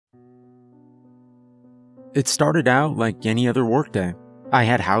It started out like any other workday. I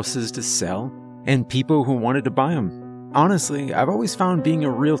had houses to sell, and people who wanted to buy them. Honestly, I've always found being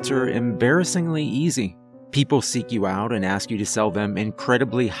a realtor embarrassingly easy. People seek you out and ask you to sell them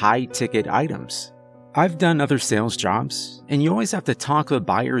incredibly high-ticket items. I've done other sales jobs, and you always have to talk the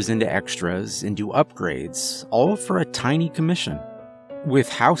buyers into extras and do upgrades, all for a tiny commission. With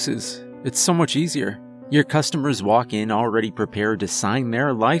houses, it's so much easier. Your customers walk in already prepared to sign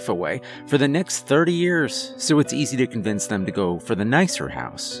their life away for the next 30 years, so it's easy to convince them to go for the nicer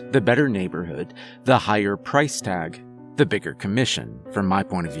house, the better neighborhood, the higher price tag, the bigger commission, from my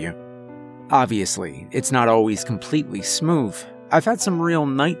point of view. Obviously, it's not always completely smooth. I've had some real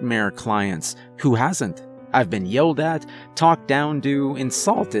nightmare clients. Who hasn't? I've been yelled at, talked down to,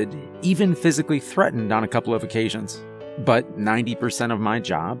 insulted, even physically threatened on a couple of occasions. But 90% of my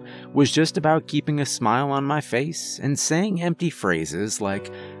job was just about keeping a smile on my face and saying empty phrases like,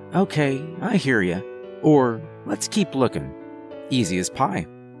 "Okay, I hear ya," or "Let's keep looking." Easy as pie.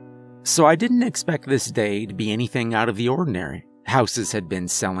 So I didn't expect this day to be anything out of the ordinary. Houses had been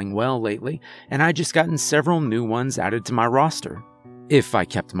selling well lately, and I'd just gotten several new ones added to my roster. If I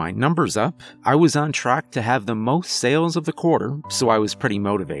kept my numbers up, I was on track to have the most sales of the quarter, so I was pretty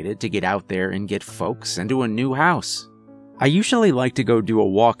motivated to get out there and get folks into a new house. I usually like to go do a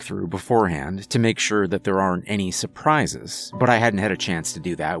walkthrough beforehand to make sure that there aren't any surprises, but I hadn't had a chance to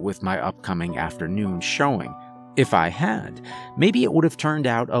do that with my upcoming afternoon showing. If I had, maybe it would have turned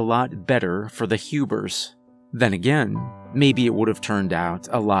out a lot better for the Hubers. Then again, maybe it would have turned out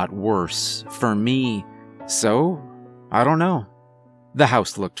a lot worse for me. So, I don't know. The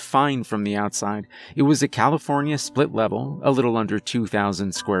house looked fine from the outside. It was a California split level, a little under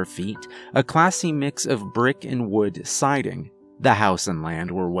 2,000 square feet, a classy mix of brick and wood siding. The house and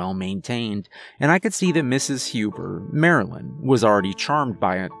land were well maintained, and I could see that Mrs. Huber, Meilline, was already charmed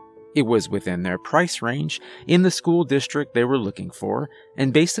by it. It was within their price range, in the school district they were looking for,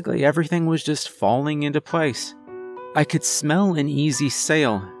 and basically everything was just falling into place. I could smell an easy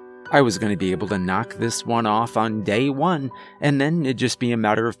sale. I was going to be able to knock this one off on day one, and then it'd just be a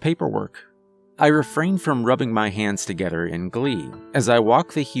matter of paperwork. I refrained from rubbing my hands together in glee as I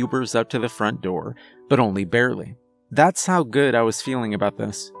walked the Hubers up to the front door, but only barely. That's how good I was feeling about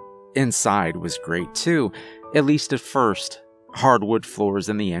this. Inside was great too, at least at first. Hardwood floors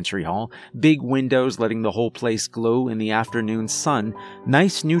in the entry hall, big windows letting the whole place glow in the afternoon sun,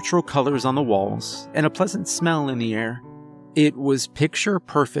 nice neutral colors on the walls, and a pleasant smell in the air. It was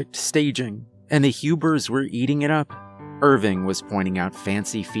picture-perfect staging, and the Hubers were eating it up. Irving was pointing out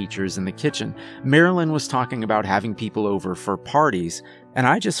fancy features in the kitchen, Meilline was talking about having people over for parties, and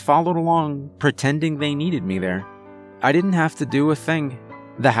I just followed along, pretending they needed me there. I didn't have to do a thing.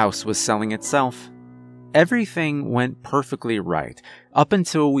 The house was selling itself. Everything went perfectly right, up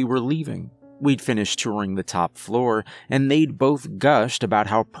until we were leaving. We'd finished touring the top floor, and they'd both gushed about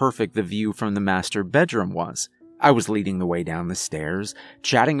how perfect the view from the master bedroom was. I was leading the way down the stairs,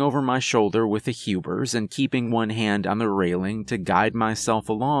 chatting over my shoulder with the Hubers and keeping one hand on the railing to guide myself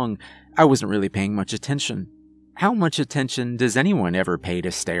along. I wasn't really paying much attention. How much attention does anyone ever pay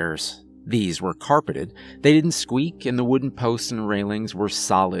to stairs? These were carpeted, they didn't squeak, and the wooden posts and railings were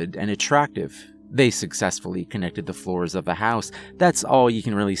solid and attractive. They successfully connected the floors of the house. That's all you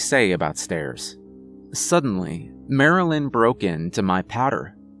can really say about stairs. Suddenly, Meilline broke into my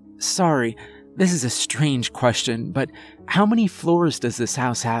patter. "Sorry, this is a strange question, but how many floors does this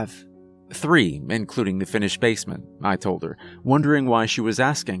house have?" "3, including the finished basement," I told her, wondering why she was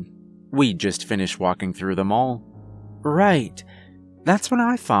asking. We'd just finished walking through them all. "Right. That's what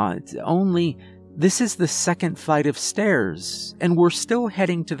I thought, only this is the second flight of stairs, and we're still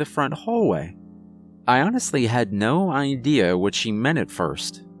heading to the front hallway." I honestly had no idea what she meant at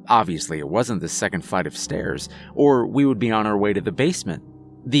first. Obviously, it wasn't the second flight of stairs, or we would be on our way to the basement.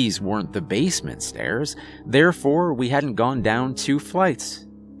 These weren't the basement stairs, therefore we hadn't gone down 2 flights.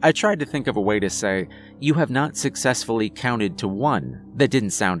 I tried to think of a way to say, "You have not successfully counted to 1, that didn't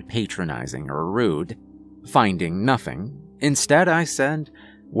sound patronizing or rude. Finding nothing, instead I said,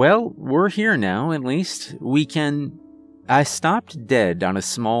 "Well, we're here now, at least. We can..." I stopped dead on a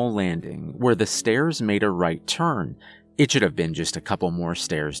small landing where the stairs made a right turn. It should have been just a couple more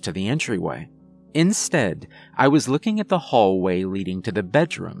stairs to the entryway. Instead, I was looking at the hallway leading to the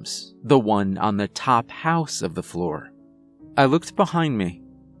bedrooms, the one on the top house of the floor. I looked behind me.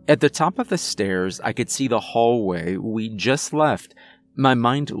 At the top of the stairs, I could see the hallway we'd just left. My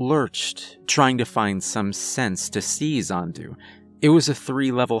mind lurched, trying to find some sense to seize onto. It was a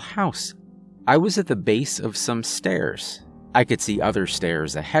 3-level house. I was at the base of some stairs. I could see other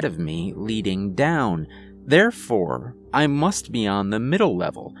stairs ahead of me leading down. Therefore, I must be on the middle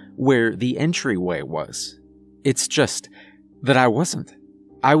level, where the entryway was. It's just that I wasn't.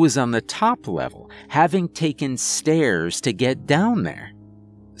 I was on the top level, having taken stairs to get down there.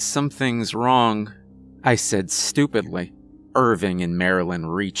 Something's wrong, I said stupidly. Irving and Meilline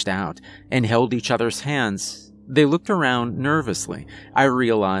reached out and held each other's hands. They looked around nervously. I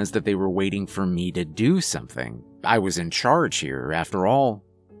realized that they were waiting for me to do something. I was in charge here, after all.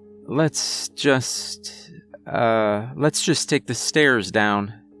 Let's just take the stairs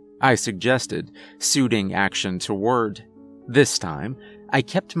down, I suggested, suiting action to word. This time, I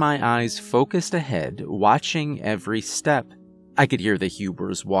kept my eyes focused ahead, watching every step. I could hear the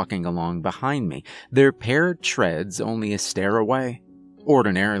Hubers walking along behind me, their paired treads only a stair away.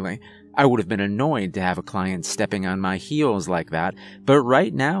 Ordinarily, I would have been annoyed to have a client stepping on my heels like that, but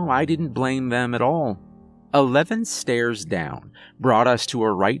right now I didn't blame them at all. 11 stairs down brought us to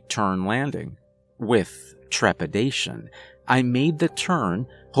a right turn landing. With trepidation, I made the turn,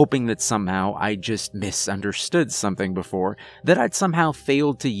 hoping that somehow I just misunderstood something before, that I'd somehow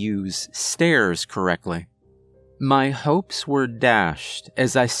failed to use stairs correctly. My hopes were dashed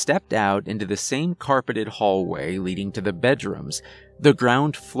as I stepped out into the same carpeted hallway leading to the bedrooms. The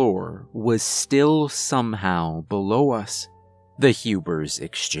ground floor was still somehow below us. The Hubers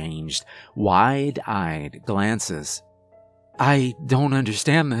exchanged wide-eyed glances. "I don't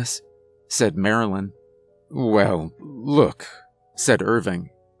understand this," said Meilline. "Well, look," said Irving,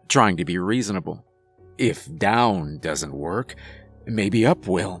 trying to be reasonable. "If down doesn't work, maybe up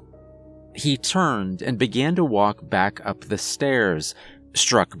will." He turned and began to walk back up the stairs.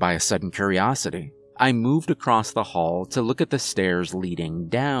 Struck by a sudden curiosity, I moved across the hall to look at the stairs leading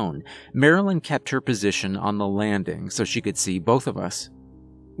down. Meilline kept her position on the landing so she could see both of us.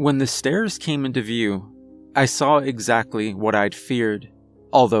 When the stairs came into view, I saw exactly what I'd feared.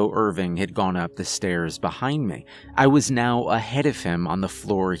 Although Irving had gone up the stairs behind me, I was now ahead of him on the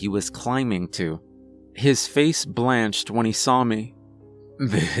floor he was climbing to. His face blanched when he saw me.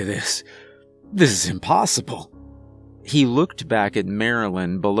 This is impossible." He looked back at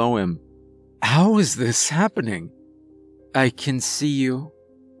Meilline below him. "How is this happening?" "I can see you,"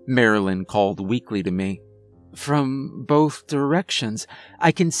 Meilline called weakly to me. "From both directions.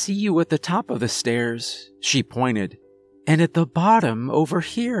 I can see you at the top of the stairs," she pointed. "And at the bottom over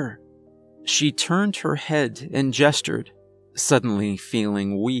here." She turned her head and gestured. Suddenly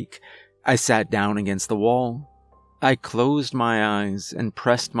feeling weak, I sat down against the wall. I closed my eyes and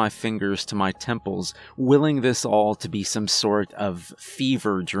pressed my fingers to my temples, willing this all to be some sort of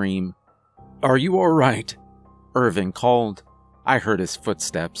fever dream. "Are you all right?" Irving called. I heard his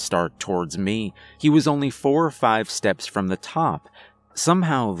footsteps start towards me. He was only 4 or 5 steps from the top.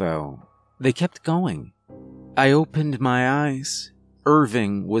 Somehow, though, they kept going. I opened my eyes.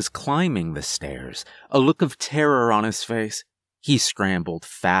 Irving was climbing the stairs, a look of terror on his face. He scrambled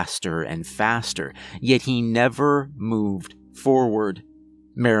faster and faster, yet he never moved forward.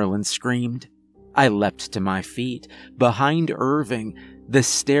 Meilline screamed. I leapt to my feet. Behind Irving, the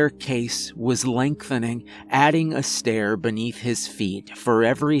staircase was lengthening, adding a stair beneath his feet for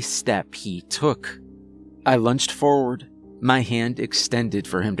every step he took. I lunged forward, my hand extended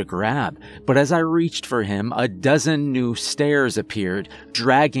for him to grab, but as I reached for him, a dozen new stairs appeared,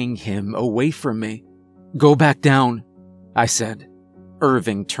 dragging him away from me. "Go back down," I said.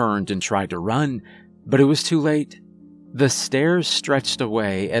 Irving turned and tried to run, but it was too late. The stairs stretched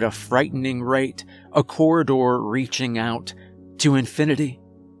away at a frightening rate, a corridor reaching out to infinity.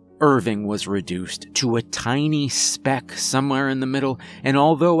 Irving was reduced to a tiny speck somewhere in the middle, and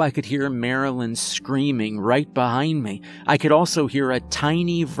although I could hear Meilline screaming right behind me, I could also hear a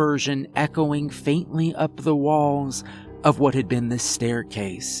tiny version echoing faintly up the walls of what had been the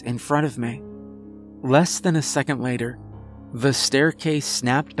staircase in front of me. Less than a second later, the staircase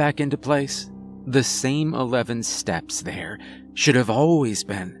snapped back into place. The same 11 steps there should have always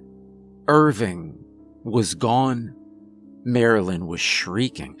been. Irving was gone. Meilline was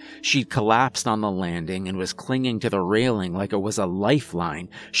shrieking. She'd collapsed on the landing and was clinging to the railing like it was a lifeline.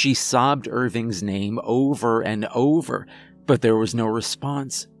 She sobbed Irving's name over and over, but there was no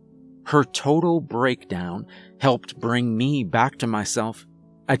response. Her total breakdown helped bring me back to myself.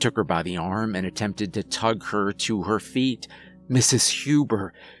 I took her by the arm and attempted to tug her to her feet. "Mrs.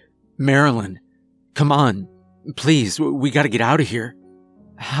 Huber, Meilline, come on, please, we gotta get out of here."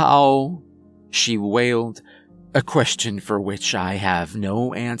 "How?" she wailed, a question for which I have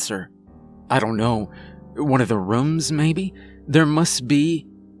no answer. "I don't know. One of the rooms, maybe? There must be."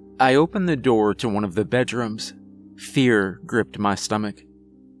 I opened the door to one of the bedrooms. Fear gripped my stomach.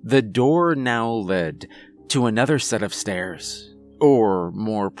 The door now led to another set of stairs. Or,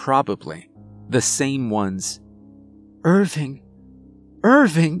 more probably, the same ones. Irving!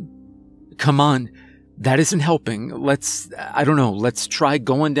 Irving! Come on, That isn't helping. Let's try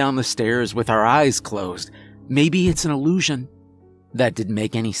going down the stairs with our eyes closed. Maybe it's an illusion. That didn't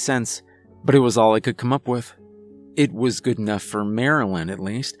make any sense, but it was all I could come up with. It was good enough for Meilline, at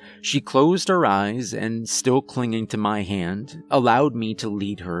least. She closed her eyes and, still clinging to my hand, allowed me to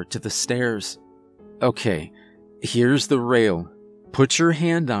lead her to the stairs. Okay, here's the rail. Put your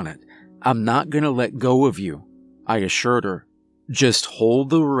hand on it. I'm not gonna let go of you, I assured her. Just hold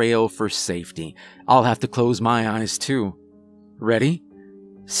the rail for safety. I'll have to close my eyes too. Ready?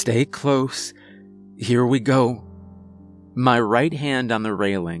 Stay close. Here we go. My right hand on the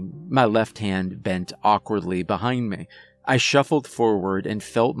railing, my left hand bent awkwardly behind me. I shuffled forward and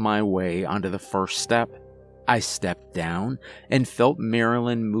felt my way onto the first step. I stepped down and felt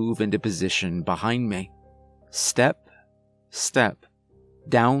Meilline move into position behind me. Step, step,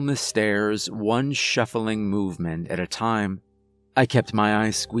 down the stairs, one shuffling movement at a time. I kept my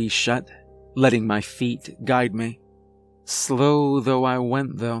eyes squeezed shut, letting my feet guide me. Slow though I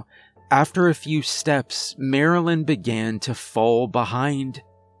went, though, after a few steps, Meilline began to fall behind.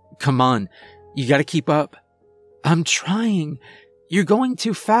 Come on, you gotta keep up. I'm trying. You're going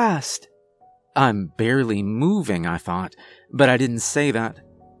too fast. I'm barely moving, I thought, but I didn't say that.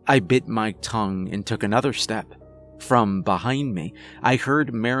 I bit my tongue and took another step. From behind me, I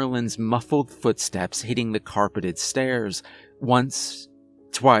heard Meilline's muffled footsteps hitting the carpeted stairs. Once,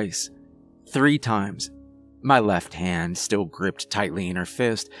 twice, 3 times. My left hand, still gripped tightly in her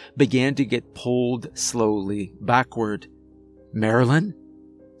fist, began to get pulled slowly backward. Meilline?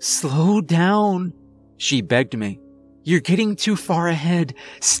 Slow down, she begged me. You're getting too far ahead.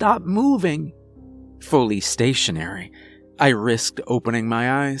 Stop moving. Fully stationary, I risked opening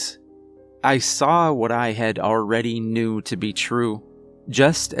my eyes. I saw what I had already knew to be true.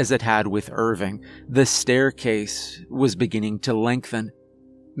 Just as it had with Irving, the staircase was beginning to lengthen.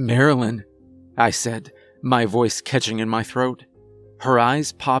 Meilline, I said, my voice catching in my throat. Her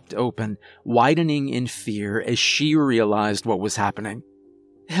eyes popped open, widening in fear as she realized what was happening.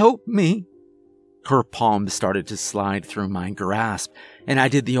 Help me. Her palm started to slide through my grasp, and I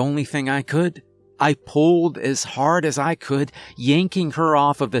did the only thing I could. I pulled as hard as I could, yanking her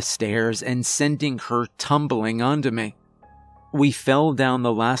off of the stairs and sending her tumbling onto me. We fell down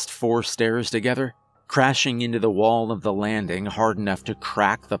the last 4 stairs together, crashing into the wall of the landing hard enough to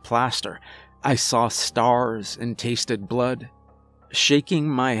crack the plaster. I saw stars and tasted blood. Shaking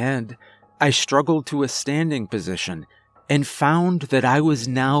my head, I struggled to a standing position and found that I was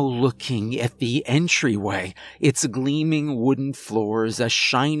now looking at the entryway, its gleaming wooden floors a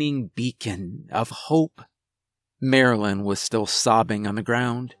shining beacon of hope. Meilline was still sobbing on the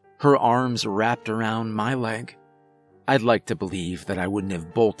ground, her arms wrapped around my leg. I'd like to believe that I wouldn't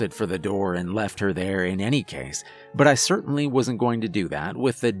have bolted for the door and left her there in any case, but I certainly wasn't going to do that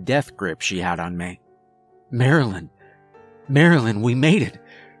with the death grip she had on me. Meilline, we made it.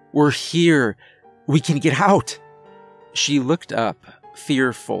 We're here. We can get out. She looked up,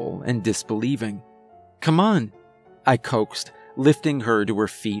 fearful and disbelieving. Come on, I coaxed, lifting her to her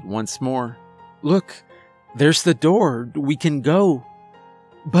feet once more. Look, there's the door. We can go.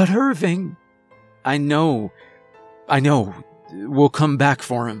 But Irving... I know. We'll come back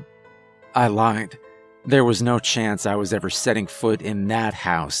for him. I lied. There was no chance I was ever setting foot in that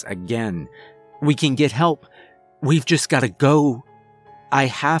house again. We can get help. We've just got to go. I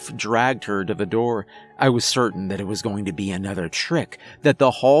half dragged her to the door. I was certain that it was going to be another trick, that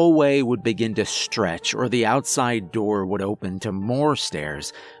the hallway would begin to stretch or the outside door would open to more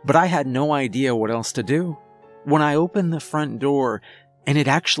stairs, but I had no idea what else to do. When I opened the front door, and it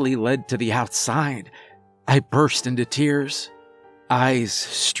actually led to the outside, I burst into tears. Eyes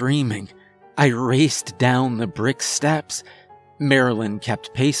streaming, I raced down the brick steps. Meilline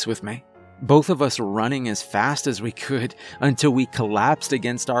kept pace with me, both of us running as fast as we could until we collapsed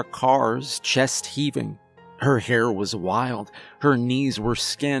against our cars, chest heaving. Her hair was wild, her knees were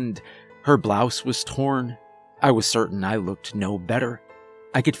skinned, her blouse was torn. I was certain I looked no better.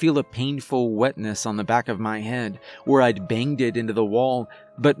 I could feel a painful wetness on the back of my head where I'd banged it into the wall,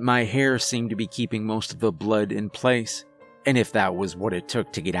 but my hair seemed to be keeping most of the blood in place. And if that was what it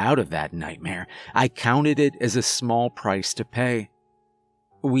took to get out of that nightmare, I counted it as a small price to pay.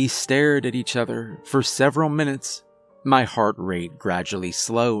 We stared at each other for several minutes. My heart rate gradually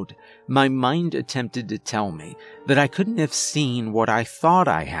slowed. My mind attempted to tell me that I couldn't have seen what I thought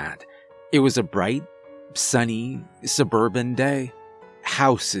I had. It was a bright, sunny, suburban day.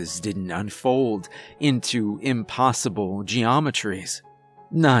 Houses didn't unfold into impossible geometries.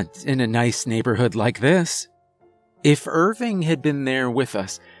 Not in a nice neighborhood like this. If Irving had been there with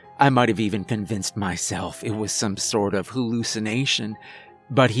us, I might have even convinced myself it was some sort of hallucination,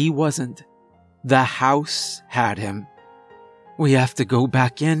 but he wasn't. The house had him. "We have to go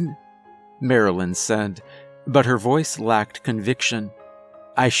back in," Meilline said, but her voice lacked conviction.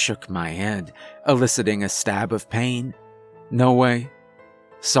 I shook my head, eliciting a stab of pain. "No way.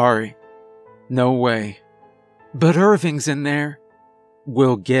 Sorry. No way." "But Irving's in there."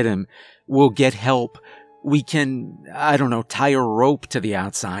 "We'll get him. We'll get help. We can, I don't know, tie a rope to the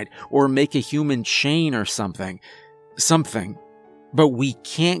outside, or make a human chain or something. Something. But we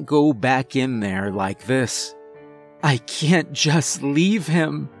can't go back in there like this. I can't just leave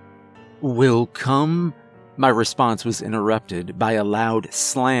him." "We'll come." My response was interrupted by a loud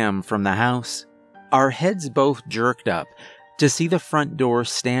slam from the house. Our heads both jerked up to see the front door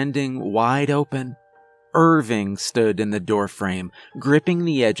standing wide open. Irving stood in the doorframe, gripping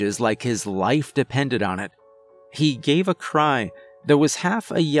the edges like his life depended on it. He gave a cry that was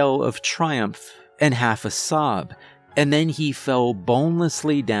half a yell of triumph and half a sob, and then he fell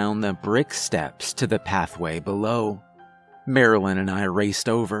bonelessly down the brick steps to the pathway below. Meilline and I raced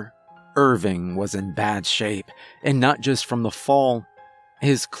over. Irving was in bad shape, and not just from the fall.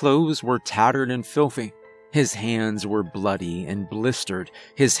 His clothes were tattered and filthy. His hands were bloody and blistered.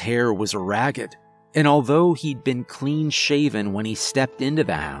 His hair was ragged. And although he'd been clean-shaven when he stepped into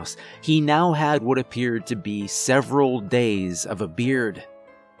the house, he now had what appeared to be several days of a beard.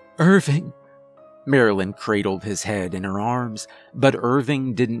 "Irving!" Meilline cradled his head in her arms, but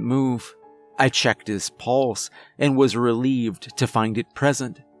Irving didn't move. I checked his pulse and was relieved to find it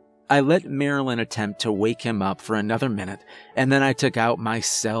present. I let Meilline attempt to wake him up for another minute, and then I took out my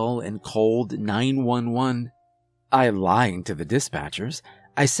cell and called 911. I lied to the dispatchers.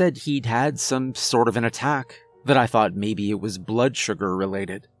 I said he'd had some sort of an attack, that I thought maybe it was blood sugar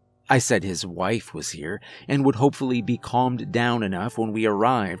related. I said his wife was here and would hopefully be calmed down enough when we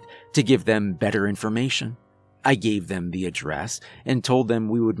arrived to give them better information. I gave them the address and told them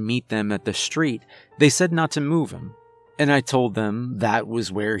we would meet them at the street. They said not to move him, and I told them that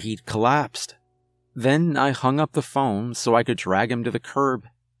was where he'd collapsed. Then I hung up the phone so I could drag him to the curb.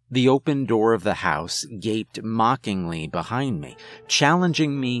 The open door of the house gaped mockingly behind me,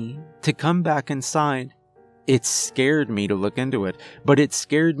 challenging me to come back inside. It scared me to look into it, but it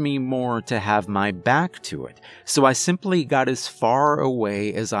scared me more to have my back to it, so I simply got as far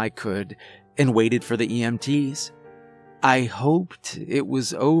away as I could and waited for the EMTs. I hoped it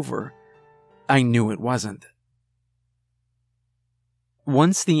was over. I knew it wasn't.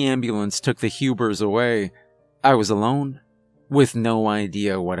 Once the ambulance took the Hubers away, I was alone. With no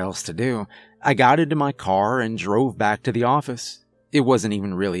idea what else to do, I got into my car and drove back to the office. It wasn't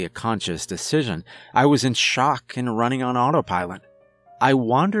even really a conscious decision. I was in shock and running on autopilot. I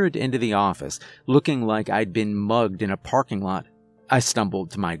wandered into the office, looking like I'd been mugged in a parking lot. I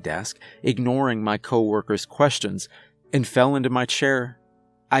stumbled to my desk, ignoring my coworkers' questions, and fell into my chair.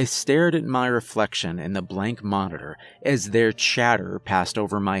 I stared at my reflection in the blank monitor as their chatter passed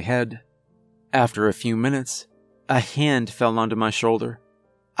over my head. After a few minutes, a hand fell onto my shoulder.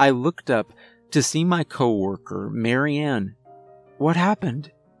 I looked up to see my coworker, Marianne. "What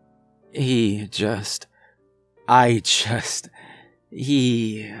happened?" There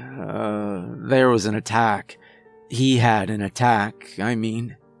was an attack. He had an attack, I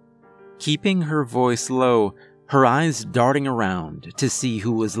mean." Keeping her voice low, her eyes darting around to see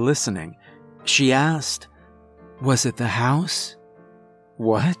who was listening, she asked, "Was it the house?"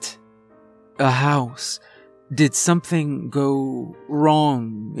 "What?" "A house. Did something go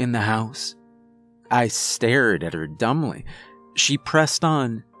wrong in the house?" I stared at her dumbly. She pressed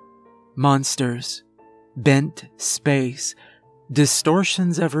on. "Monsters. Bent space.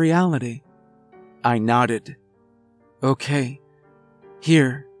 Distortions of reality." I nodded. "Okay.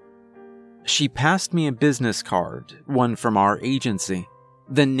 Here." She passed me a business card, one from our agency.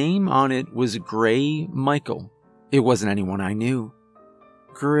 The name on it was Gray Michael. It wasn't anyone I knew.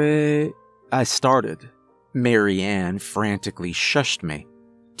 "Gray..." I started. Marianne frantically shushed me.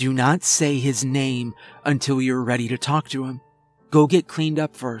 "Do not say his name until you're ready to talk to him. Go get cleaned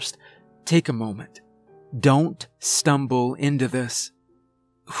up first. Take a moment. Don't stumble into this."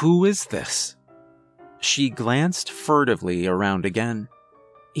 "Who is this?" She glanced furtively around again.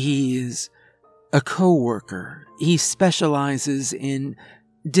 "He's a co-worker. He specializes in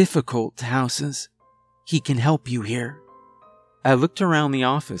difficult houses. He can help you here." I looked around the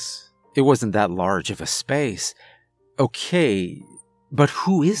office. It wasn't that large of a space. Okay, but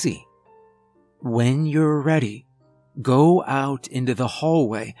who is he? "When you're ready, go out into the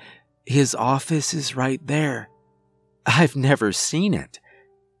hallway. His office is right there." "I've never seen it."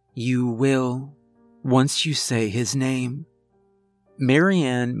 "You will, once you say his name."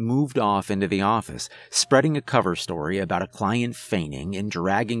 Marianne moved off into the office, spreading a cover story about a client fainting and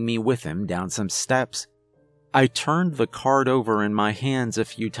dragging me with him down some steps. I turned the card over in my hands a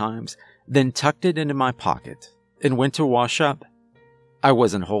few times, then tucked it into my pocket and went to wash up. I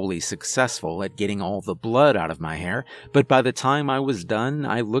wasn't wholly successful at getting all the blood out of my hair, but by the time I was done,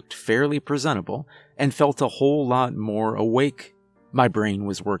 I looked fairly presentable and felt a whole lot more awake. My brain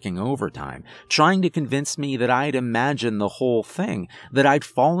was working overtime, trying to convince me that I'd imagined the whole thing, that I'd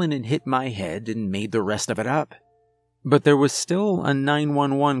fallen and hit my head and made the rest of it up. But there was still a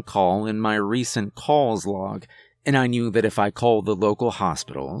 911 call in my recent calls log, and I knew that if I called the local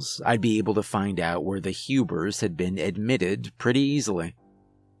hospitals, I'd be able to find out where the Hubers had been admitted pretty easily.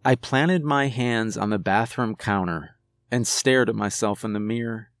 I planted my hands on the bathroom counter and stared at myself in the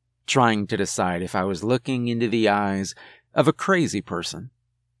mirror, trying to decide if I was looking into the eyes of a crazy person.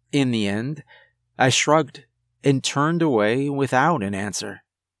 In the end, I shrugged and turned away without an answer.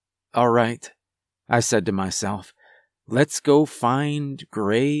 "All right," I said to myself, "let's go find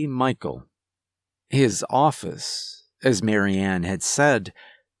Gray Michael." His office, as Marianne had said,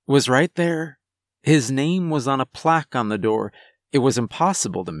 was right there. His name was on a plaque on the door. It was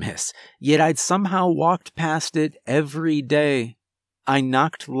impossible to miss, yet I'd somehow walked past it every day. I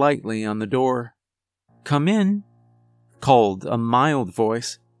knocked lightly on the door. "Come in," called a mild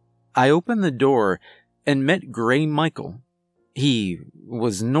voice. I opened the door and met Gray Michael. He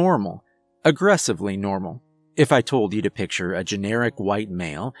was normal, aggressively normal. If I told you to picture a generic white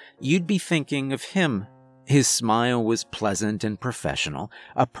male, you'd be thinking of him. His smile was pleasant and professional,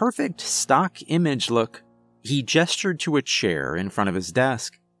 a perfect stock image look. He gestured to a chair in front of his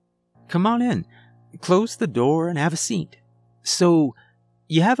desk. "Come on in, close the door and have a seat. So,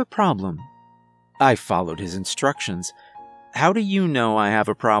 you have a problem?" I followed his instructions. "How do you know I have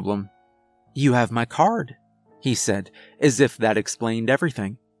a problem?" "You have my card," he said, as if that explained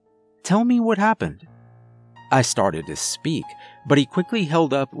everything. "Tell me what happened." I started to speak, but he quickly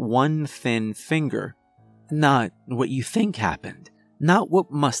held up one thin finger. "Not what you think happened. Not what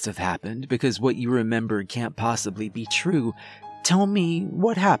must have happened, because what you remembered can't possibly be true. Tell me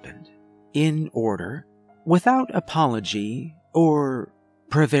what happened, in order, without apology or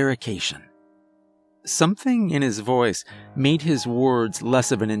prevarication." Something in his voice made his words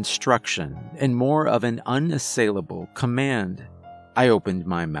less of an instruction and more of an unassailable command. I opened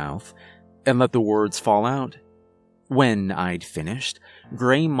my mouth and let the words fall out. When I'd finished,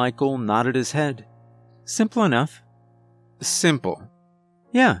 Gray Michael nodded his head. "Simple enough." "Simple?"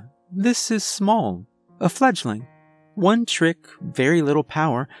 "Yeah, this is small. A fledgling. One trick, very little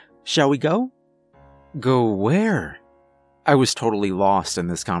power. Shall we go?" "Go where?" I was totally lost in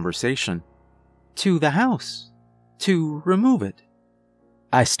this conversation. "To the house. To remove it."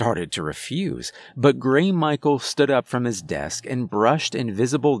 I started to refuse, but Gray Michael stood up from his desk and brushed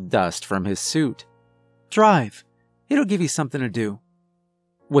invisible dust from his suit. "Drive. It'll give you something to do."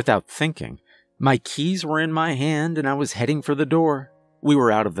 Without thinking, my keys were in my hand and I was heading for the door. We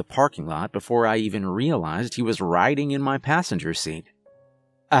were out of the parking lot before I even realized he was riding in my passenger seat.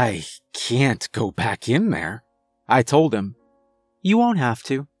 "I can't go back in there," I told him. "You won't have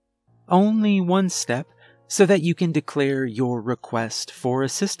to. Only one step, so that you can declare your request for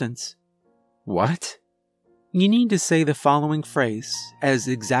assistance." "What?" "You need to say the following phrase, as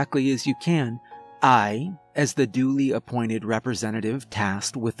exactly as you can. I, as the duly appointed representative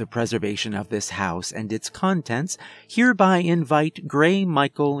tasked with the preservation of this house and its contents, hereby invite Gray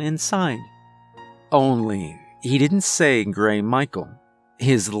Michael inside." Only, he didn't say Gray Michael.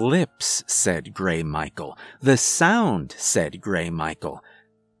 His lips said Gray Michael. The sound said Gray Michael.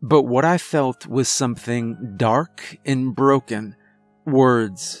 But what I felt was something dark and broken,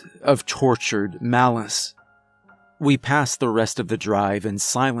 words of tortured malice. We passed the rest of the drive in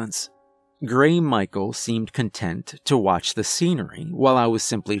silence. Gray Michael seemed content to watch the scenery while I was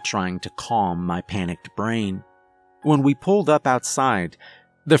simply trying to calm my panicked brain. When we pulled up outside,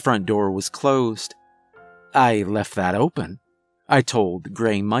 the front door was closed. "I left that open," I told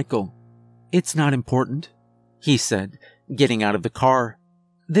Gray Michael. "It's not important," he said, getting out of the car.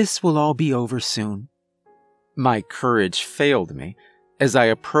 "This will all be over soon." My courage failed me as I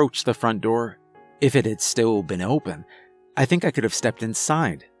approached the front door. If it had still been open, I think I could have stepped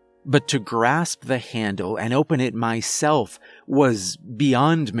inside. But to grasp the handle and open it myself was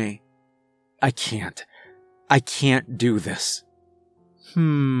beyond me. I can't do this."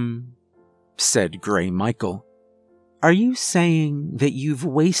 Said Gray Michael. "Are you saying that you've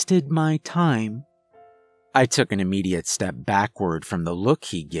wasted my time?" I took an immediate step backward from the look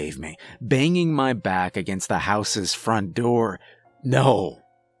he gave me, banging my back against the house's front door. No.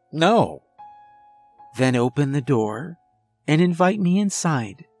 "Then open the door and invite me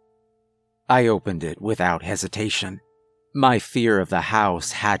inside." I opened it without hesitation. My fear of the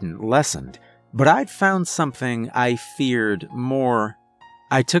house hadn't lessened, but I'd found something I feared more.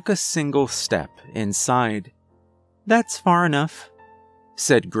 I took a single step inside. "That's far enough,"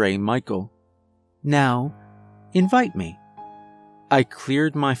 said Grey Michael. "Now, invite me." I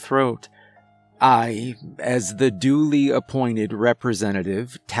cleared my throat. I, as the duly appointed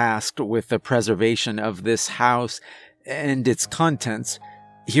representative tasked with the preservation of this house and its contents,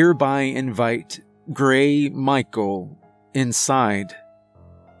 hereby invite Grey Michael inside.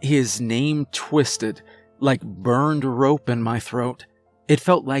 His name twisted like burned rope in my throat. It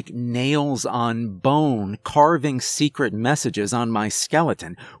felt like nails on bone, carving secret messages on my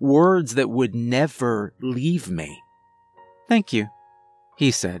skeleton, words that would never leave me. "Thank you,"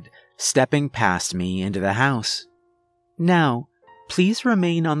 he said, stepping past me into the house. "Now, please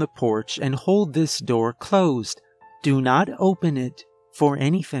remain on the porch and hold this door closed. Do not open it for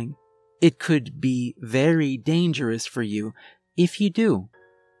anything. It could be very dangerous for you if you do."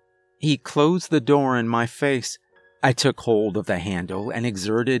 He closed the door in my face. I took hold of the handle and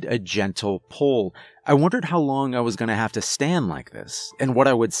exerted a gentle pull. I wondered how long I was going to have to stand like this, and what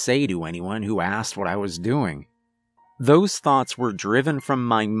I would say to anyone who asked what I was doing. Those thoughts were driven from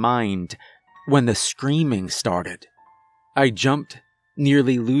my mind when the screaming started. I jumped,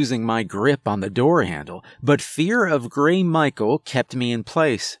 nearly losing my grip on the door handle, but fear of Grey Michael kept me in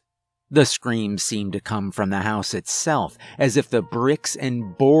place. The screams seemed to come from the house itself, as if the bricks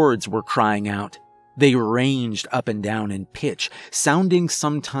and boards were crying out. They ranged up and down in pitch, sounding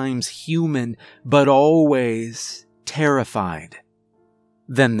sometimes human, but always terrified.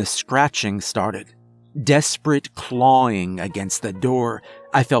 Then the scratching started, desperate clawing against the door.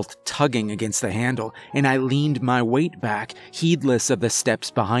 I felt tugging against the handle, and I leaned my weight back, heedless of the steps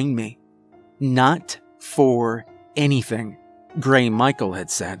behind me. "Not for anything," Grey Michael had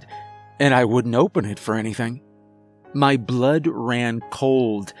said, and I wouldn't open it for anything. My blood ran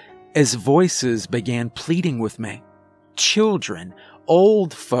cold as voices began pleading with me. Children,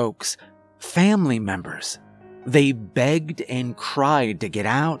 old folks, family members. They begged and cried to get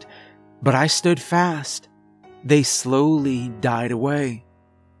out, but I stood fast. They slowly died away.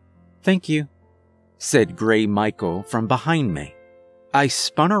 "Thank you," said Grey Michael from behind me. I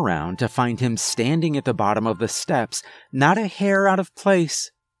spun around to find him standing at the bottom of the steps, not a hair out of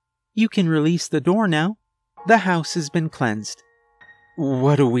place. "You can release the door now. The house has been cleansed."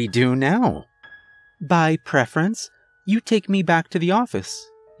 "What do we do now?" "By preference, you take me back to the office.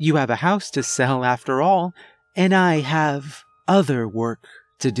 You have a house to sell after all, and I have other work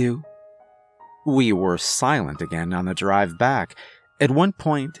to do." We were silent again on the drive back. At one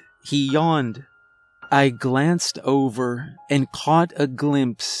point, he yawned. I glanced over and caught a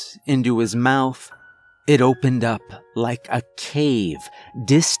glimpse into his mouth. It opened up like a cave.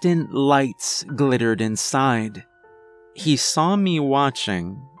 Distant lights glittered inside. He saw me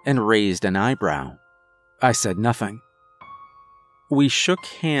watching and raised an eyebrow. I said nothing. We shook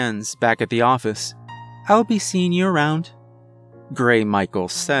hands back at the office. "I'll be seeing you around," Grey Michael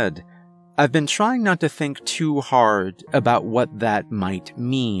said. I've been trying not to think too hard about what that might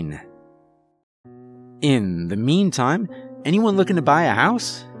mean. In the meantime, anyone looking to buy a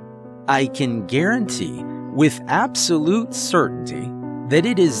house? I can guarantee with absolute certainty that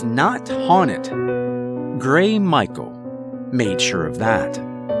it is not haunted. Grey Michael made sure of that.